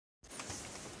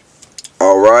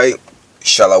Alright,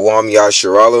 Shalom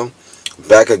Yasharala,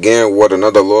 back again with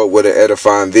another Lord with an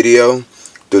edifying video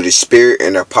through the spirit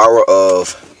and the power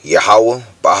of Yahweh,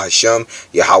 Bahashem,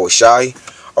 Yahweh Shai.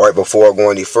 Alright, before I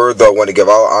go any further, I want to give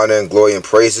all honor and glory and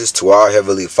praises to our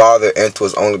Heavenly Father and to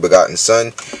His only begotten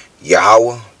Son,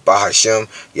 Yahweh, Bahashem,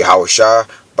 Yahweh Shai,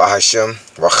 Bahashem,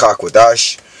 Rachak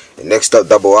Wadash. And next up,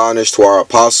 double honors to our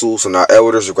apostles and our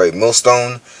elders of Great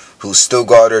Millstone, who still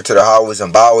guard her to the highways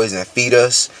and byways and feed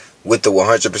us with the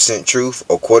 100% truth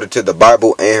according to the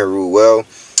Bible and her rule well.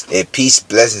 And peace,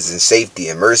 blessings, and safety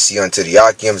and mercy unto the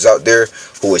Yakims out there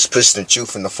who is pushing the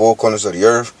truth in the four corners of the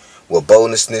earth with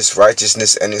boldness,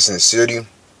 righteousness, and sincerity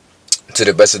to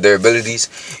the best of their abilities.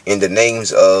 In the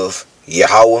names of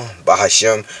Yahweh,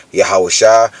 Bahashem, Yahweh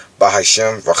Shai,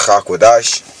 Bahashem, Rachak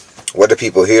Wadash. What do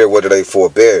people hear? What do they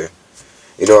forbear?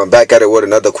 You know, I'm back at it with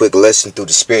another quick lesson through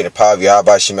the spirit and power of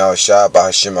Yahweh Shai,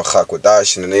 Bahashem, Rachak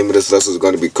Wadash. And the name of this lesson is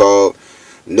going to be called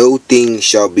No Thing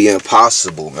Shall Be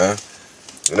Impossible, man.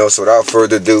 You know, so without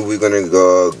further ado, we're going to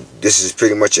go. This is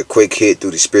pretty much a quick hit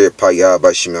through the spirit, power of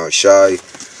Yahweh Shai.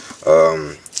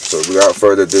 So without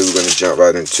further ado, we're going to jump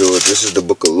right into it. This is the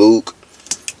book of Luke,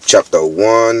 chapter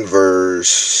 1,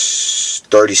 verse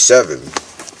 37.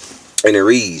 And it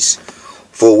reads,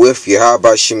 For with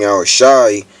Yahweh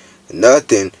Shai,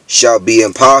 nothing shall be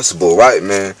impossible, right,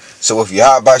 man? So with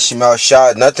Yahweh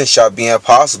Shai, nothing shall be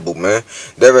impossible, man.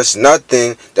 There is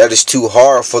nothing that is too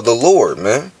hard for the Lord,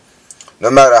 man.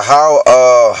 No matter how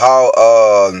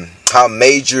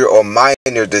major or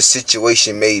minor the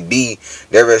situation may be,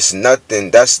 there is nothing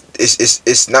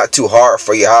it's not too hard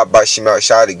for Yahweh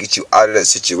Shai to get you out of that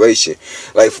situation.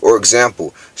 Like, for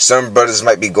example, some brothers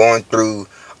might be going through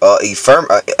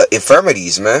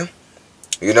infirmities, man.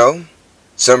 You know,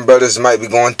 some brothers might be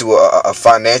going through a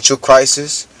financial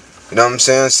crisis. You know what I'm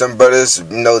saying? Some brothers,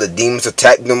 you know, the demons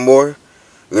attack them more.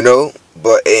 You know,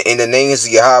 but in the names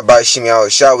of Yahweh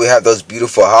Shai, we have those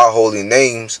beautiful high holy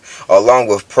names, along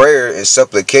with prayer and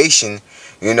supplication.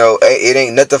 You know, it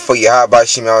ain't nothing for Yahweh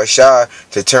Shai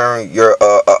to turn your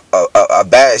a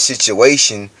bad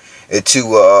situation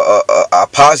into a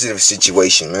positive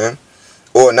situation, man,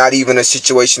 or not even a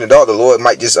situation at all. The Lord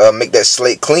might just make that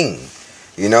slate clean.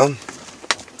 You know.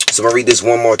 So I'm gonna read this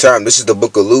one more time. This is the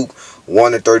book of Luke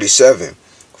 1:37.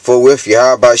 For with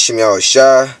Yahweh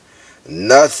Shai,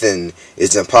 nothing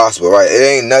is impossible, right? It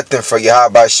ain't nothing for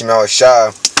Yahweh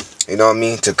Shai, you know what I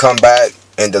mean, to come back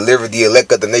and deliver the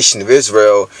elect of the nation of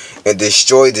Israel and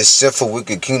destroy this sinful,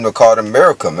 wicked kingdom called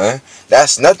America, man.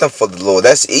 That's nothing for the Lord.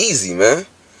 That's easy, man.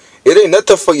 It ain't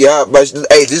nothing for Yahweh.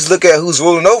 Hey, just look at who's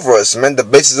ruling over us, man. The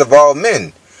basis of all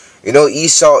men. You know,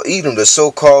 Esau, Edom, the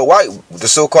so-called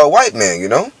white man, you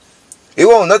know. It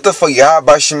won't nothing for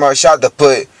Yahweh Shai to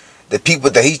put the people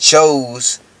that he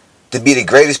chose to be the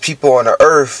greatest people on the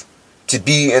earth, to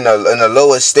be in a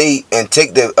lower state and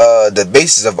take the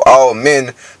basis of all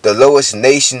men, the lowest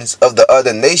nations of the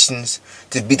other nations,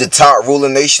 to be the top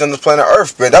ruling nation on the planet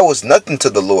earth, man. That was nothing to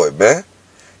the Lord, man.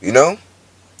 You know?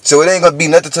 So it ain't gonna be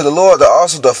nothing to the Lord to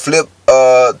also to flip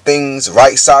things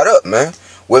right side up, man.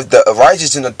 With the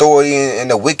righteous and authority and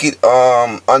the wicked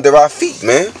under our feet,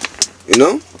 man. You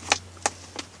know?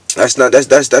 That's not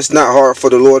hard for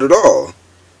the Lord at all.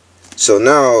 So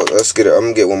now, let's get it. I'm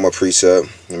going to get one more precept.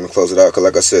 I'm going to close it out because,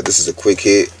 like I said, this is a quick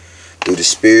hit through the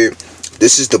spirit.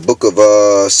 This is the book of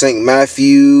St.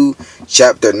 Matthew,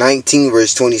 chapter 19,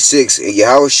 verse 26. And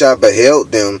Yahushua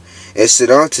beheld them and said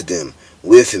unto them,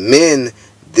 With men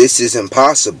this is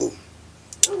impossible,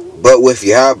 but with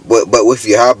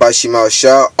Yahweh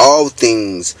Shai, all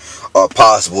things are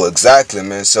possible. Exactly,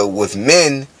 man. So with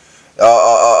men,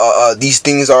 these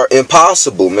things are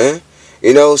impossible, man.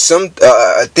 You know, some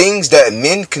things that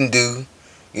men can do,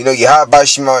 you know, Yahweh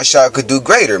Shai could do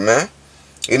greater, man.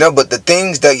 You know, but the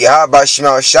things that Yahweh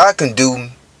Shai can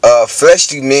do,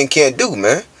 fleshly men can't do,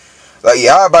 man. Like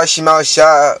Yahweh Shai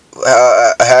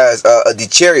has the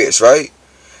chariots, right?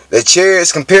 The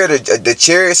chariots, compared to the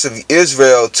chariots of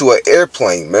Israel to an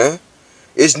airplane, man.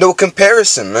 It's no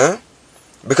comparison, man.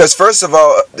 Because first of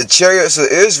all, the chariots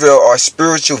of Israel are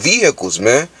spiritual vehicles,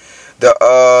 man. The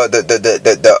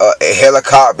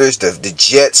helicopters, the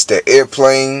jets, the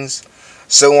airplanes,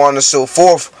 so on and so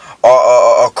forth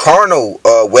are carnal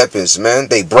weapons, man.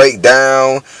 They break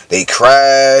down, they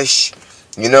crash,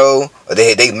 you know,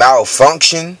 they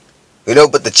malfunction, you know.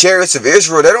 But the chariots of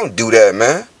Israel, they don't do that,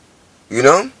 man. You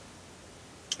know,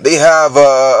 they have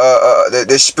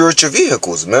they're spiritual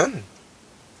vehicles, man.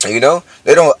 You know,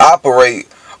 they don't operate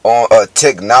on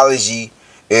technology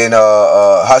and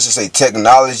how should I say,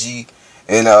 technology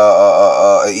and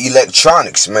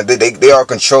electronics, man. They are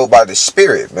controlled by the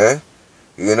spirit, man.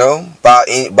 You know,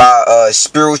 by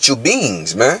spiritual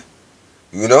beings, man.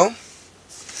 You know.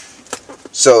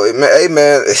 So, hey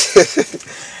man,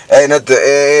 hey, nothing.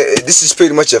 This is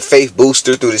pretty much a faith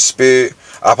booster through the Spirit.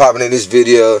 I'm popping in this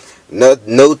video.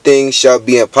 No thing shall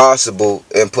be impossible,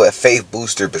 and put a faith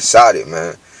booster beside it,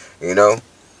 man. You know.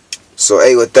 So,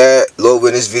 hey, with that, Lord,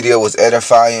 when this video was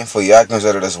edifying for y'all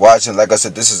that's watching, like I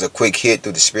said, this is a quick hit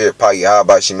through the Spirit.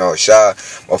 Yahweh Shemel Shah.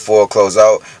 Before I close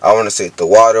out, I want to say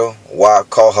Tawada, why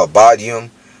call her Badium,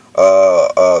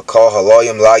 call her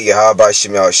Loyam La Yahweh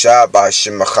Shemel Shah, by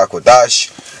Shem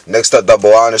Machakodash. Next up,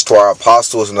 double honors to our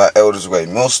apostles and our elders, great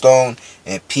millstone,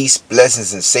 and peace,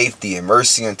 blessings, and safety and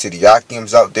mercy unto the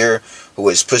Yakims out there who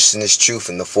is pushing this truth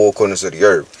in the four corners of the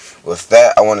earth. With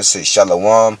that, I want to say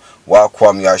Shalom, Wa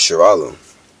Kwam Yasharalum.